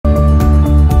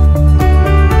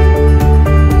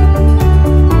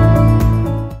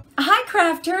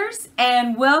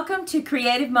Welcome to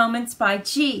Creative Moments by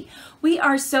G. We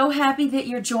are so happy that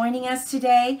you're joining us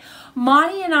today.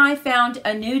 Monty and I found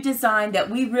a new design that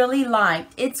we really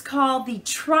liked. It's called the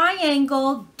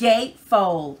Triangle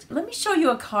Gatefold. Let me show you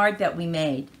a card that we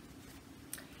made.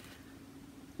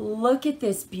 Look at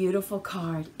this beautiful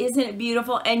card. Isn't it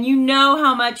beautiful? And you know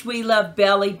how much we love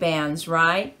belly bands,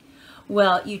 right?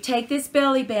 Well, you take this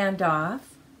belly band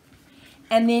off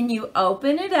and then you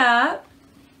open it up.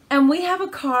 And we have a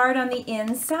card on the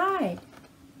inside.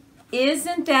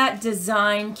 Isn't that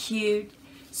design cute?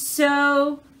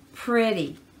 So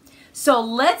pretty. So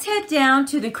let's head down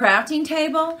to the crafting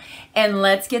table and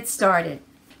let's get started.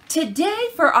 Today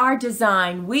for our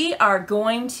design, we are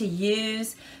going to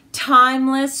use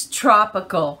Timeless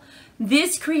Tropical.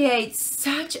 This creates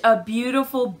such a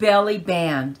beautiful belly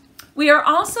band. We are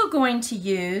also going to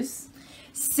use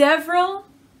several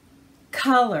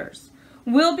colors.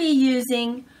 We'll be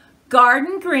using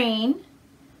Garden Green,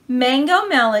 Mango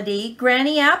Melody,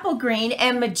 Granny Apple Green,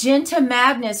 and Magenta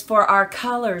Madness for our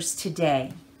colors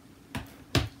today.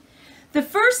 The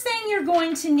first thing you're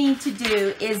going to need to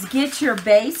do is get your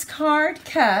base card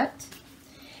cut.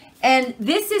 And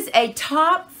this is a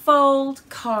top fold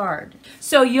card.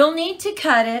 So you'll need to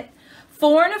cut it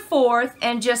 4 1/4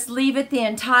 and just leave it the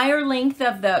entire length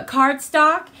of the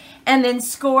cardstock and then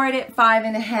score it at 5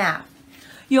 1/2.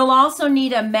 You'll also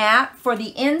need a mat for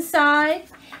the inside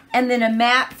and then a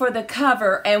mat for the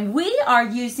cover. And we are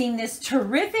using this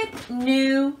terrific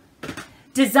new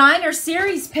designer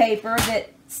series paper that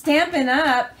Stampin'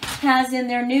 Up! Has in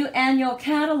their new annual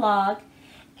catalog.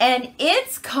 And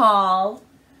it's called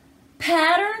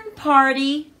Pattern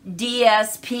Party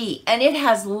DSP. And it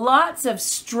has lots of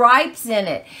stripes in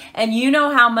it. And you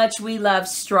know how much we love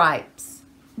stripes.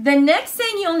 The next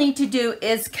thing you'll need to do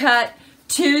is cut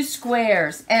 2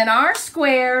 squares, and our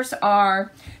squares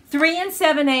are 3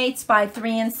 7/8 by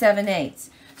 3 7/8.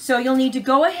 So you'll need to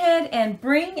go ahead and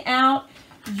bring out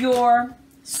your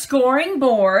scoring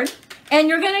board, and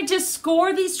you're going to just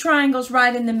score these triangles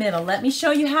right in the middle. Let me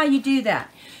show you how you do that.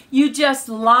 You just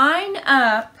line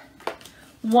up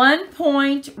one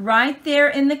point right there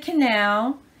in the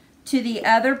canal to the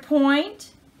other point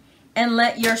and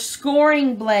let your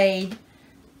scoring blade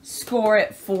score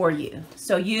it for you,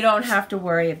 so you don't have to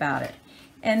worry about it.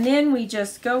 And then we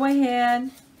just go ahead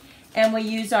and we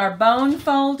use our bone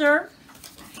folder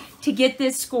to get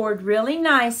this scored really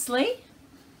nicely.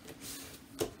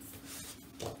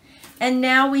 And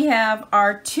now we have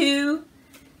our 2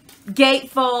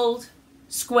 gatefold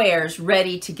squares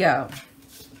ready to go.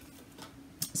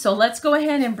 So let's go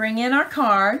ahead and bring in our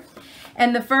card.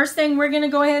 And the first thing we're going to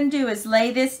go ahead and do is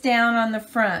lay this down on the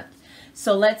front.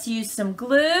 So let's use some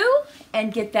glue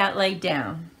and get that laid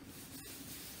down.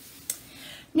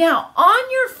 Now on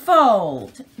your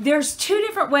fold, there's 2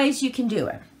 different ways you can do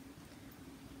it.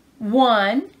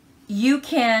 One, you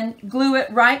can glue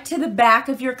it right to the back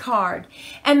of your card.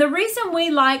 And the reason we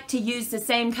like to use the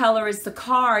same color as the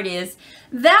card is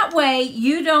that way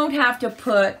you don't have to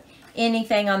put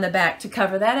anything on the back to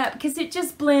cover that up because it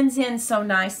just blends in so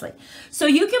nicely. So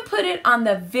you can put it on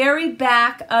the very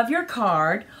back of your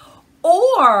card,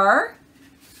 or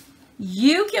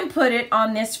you can put it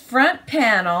on this front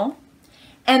panel,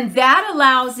 and that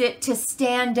allows it to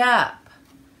stand up.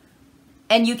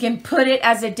 And you can put it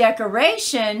as a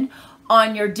decoration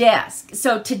on your desk.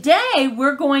 So today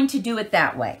we're going to do it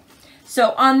that way.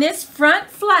 So on this front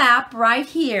flap right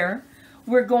here,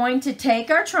 we're going to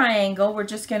take our triangle. We're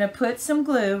just going to put some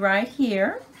glue right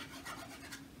here.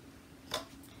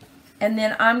 And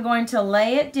then I'm going to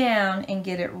lay it down and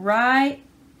get it right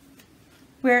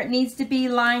where it needs to be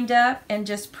lined up and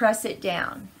just press it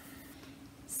down.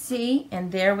 See,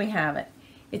 and there we have it.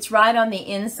 It's right on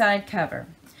the inside cover.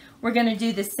 We're going to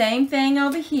do the same thing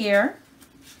over here.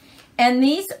 And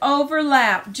these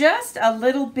overlap just a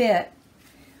little bit.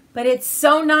 But it's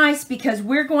so nice because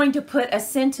we're going to put a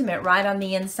sentiment right on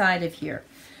the inside of here.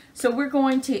 So we're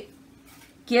going to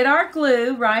get our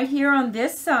glue right here on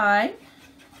this side.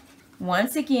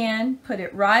 Once again, put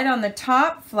it right on the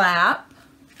top flap.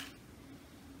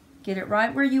 Get it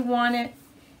right where you want it,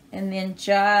 and then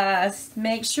just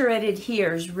make sure it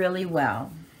adheres really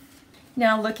well.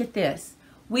 Now look at this.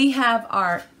 We have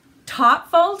our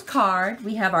top fold card,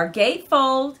 we have our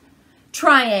gatefold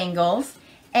triangles,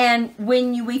 and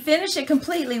when we finish it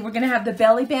completely, we're going to have the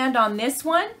belly band on this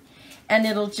one, and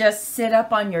it'll just sit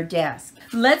up on your desk.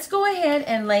 Let's go ahead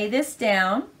and lay this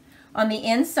down on the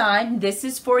inside. This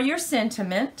is for your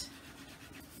sentiment.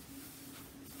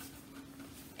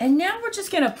 And now we're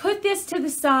just going to put this to the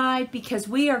side because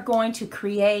we are going to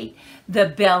create the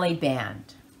belly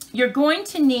band. You're going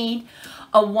to need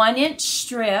a 1-inch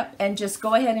strip and just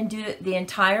go ahead and do the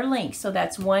entire length. So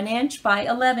that's 1 inch by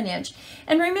 11 inch.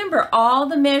 And remember, all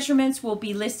the measurements will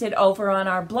be listed over on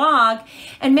our blog.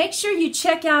 And make sure you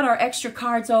check out our extra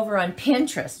cards over on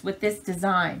Pinterest with this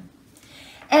design.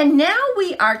 And now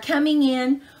we are coming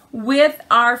in with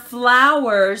our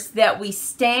flowers that we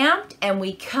stamped and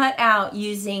we cut out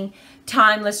using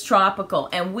Timeless Tropical.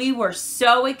 And we were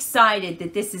so excited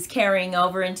that this is carrying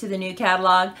over into the new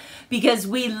catalog because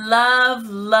we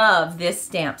love this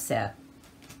stamp set.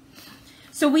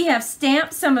 So we have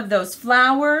stamped some of those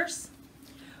flowers.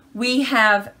 We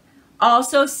have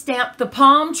also stamped the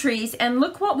palm trees, and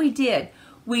look what we did.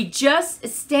 We just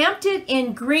stamped it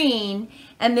in green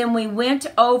and then we went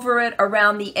over it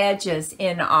around the edges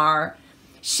in our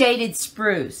shaded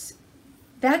spruce.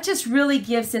 That just really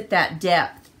gives it that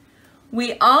depth.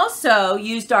 We also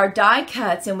used our die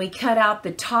cuts and we cut out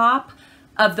the top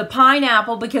of the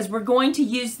pineapple because we're going to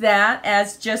use that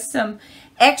as just some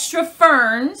extra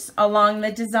ferns along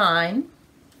the design.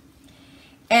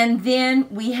 And then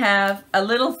we have a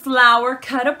little flower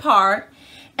cut apart.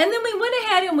 And then we went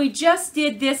ahead and we just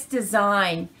did this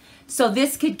design so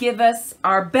this could give us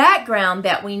our background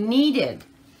that we needed.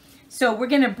 So we're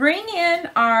going to bring in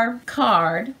our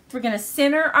card. We're going to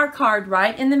center our card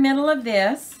right in the middle of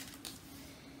this.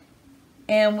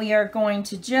 And we are going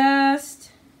to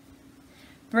just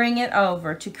bring it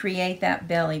over to create that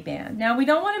belly band. Now we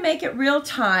don't want to make it real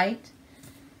tight.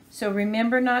 So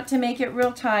remember not to make it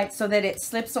real tight so that it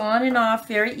slips on and off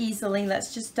very easily.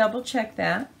 Let's just double check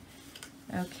that.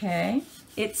 Okay,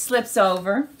 it slips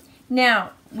over.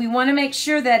 Now, we want to make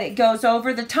sure that it goes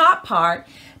over the top part,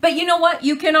 but you know what?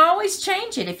 You can always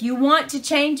change it. If you want to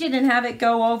change it and have it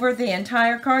go over the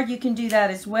entire card, you can do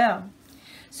that as well.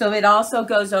 So it also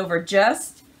goes over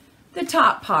just the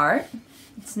top part.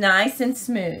 It's nice and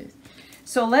smooth.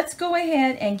 So let's go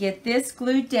ahead and get this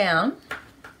glued down.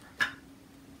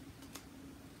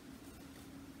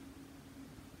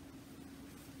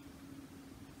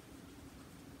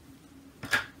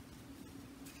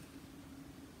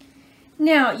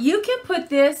 Now, you can put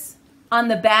this on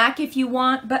the back if you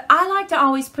want, but I like to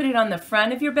always put it on the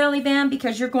front of your belly band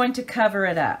because you're going to cover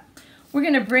it up. We're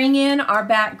going to bring in our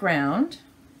background,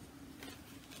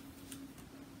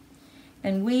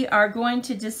 and we are going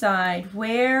to decide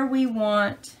where we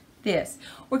want this.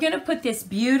 We're going to put this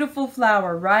beautiful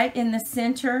flower right in the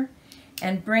center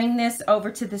and bring this over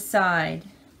to the side.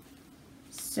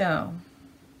 So,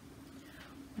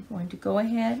 we're going to go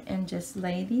ahead and just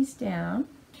lay these down.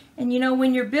 And you know,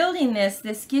 when you're building this,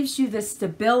 this gives you the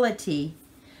stability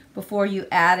before you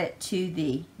add it to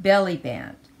the belly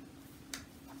band.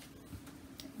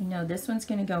 You know, this one's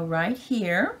going to go right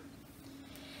here.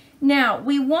 Now,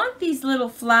 we want these little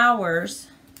flowers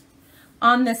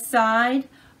on the side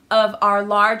of our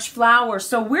large flower.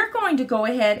 So we're going to go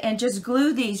ahead and just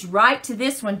glue these right to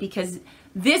this one because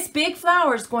this big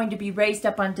flower is going to be raised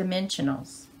up on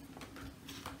dimensionals.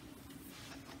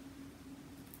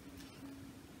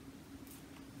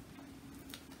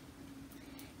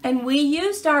 And we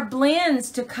used our blends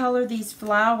to color these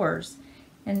flowers.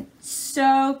 And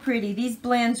so pretty. These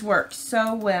blends work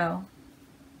so well.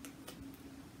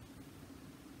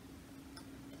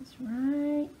 Just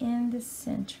right in the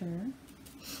center.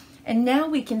 And now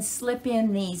we can slip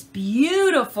in these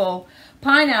beautiful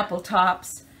pineapple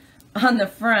tops on the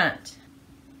front.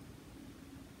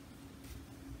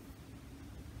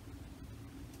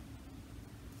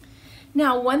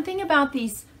 Now, one thing about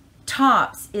these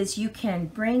tops is you can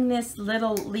bring this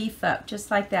little leaf up just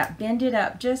like that, bend it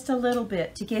up just a little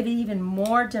bit to give it even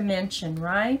more dimension,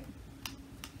 right?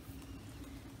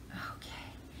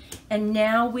 Okay, and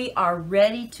now we are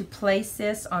ready to place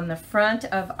this on the front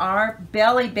of our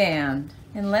belly band.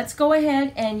 And let's go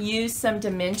ahead and use some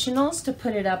dimensionals to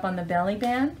put it up on the belly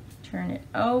band. Turn it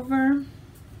over.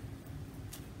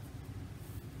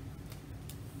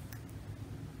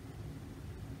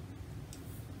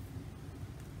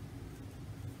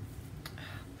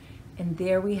 And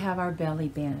there we have our belly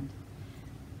band.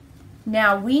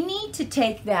 Now we need to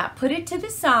take that, put it to the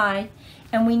side,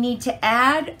 and we need to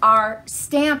add our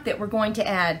stamp that we're going to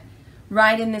add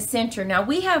right in the center. Now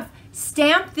we have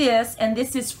stamped this, and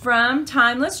this is from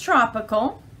Timeless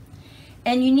Tropical.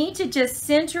 And you need to just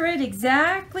center it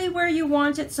exactly where you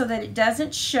want it so that it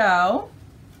doesn't show.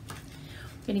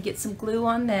 I'm going to get some glue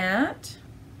on that.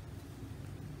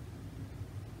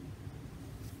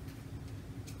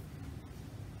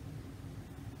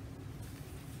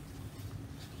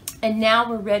 And now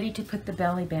we're ready to put the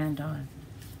belly band on.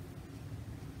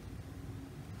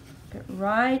 Get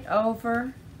right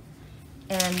over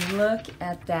and look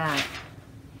at that.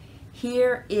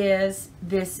 here is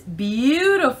this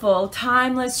beautiful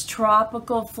timeless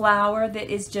tropical flower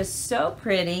that is just so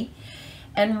pretty.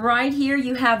 And right here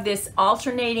you have this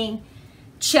alternating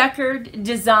checkered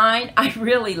design. I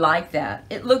really like that.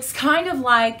 It looks kind of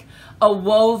like a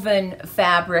woven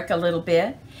fabric a little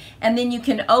bit. And then you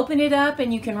can open it up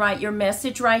and you can write your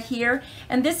message right here.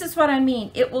 And this is what I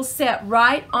mean. It will sit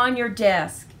right on your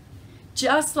desk,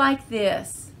 just like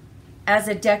this, as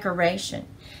a decoration.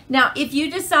 Now, if you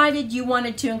decided you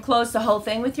wanted to enclose the whole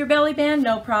thing with your belly band,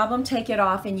 no problem. Take it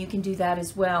off and you can do that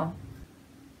as well.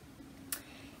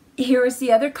 Here is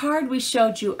the other card we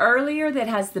showed you earlier that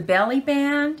has the belly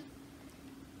band.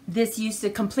 This used a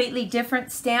completely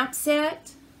different stamp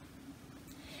set.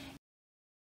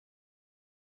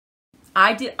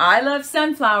 I love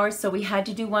sunflowers, so we had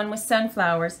to do one with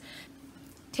sunflowers.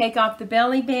 Take off the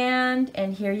belly band,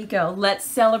 and here you go. Let's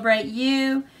celebrate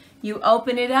you. You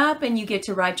open it up, and you get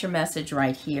to write your message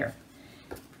right here.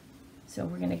 So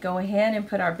we're going to go ahead and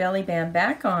put our belly band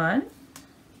back on.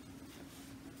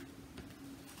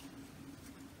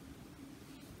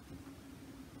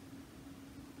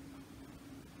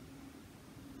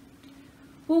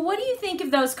 Well, what do you think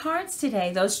of those cards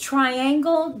today? Those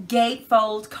triangle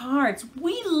gatefold cards.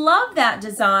 We love that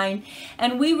design,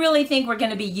 and we really think we're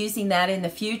going to be using that in the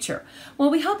future. Well,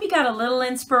 we hope you got a little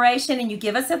inspiration and you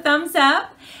give us a thumbs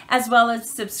up, as well as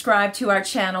subscribe to our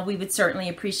channel. We would certainly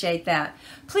appreciate that.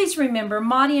 Please remember,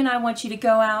 Maudie and I want you to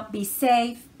go out, be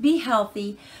safe, be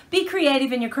healthy, be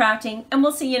creative in your crafting, and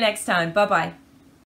we'll see you next time. Bye-bye.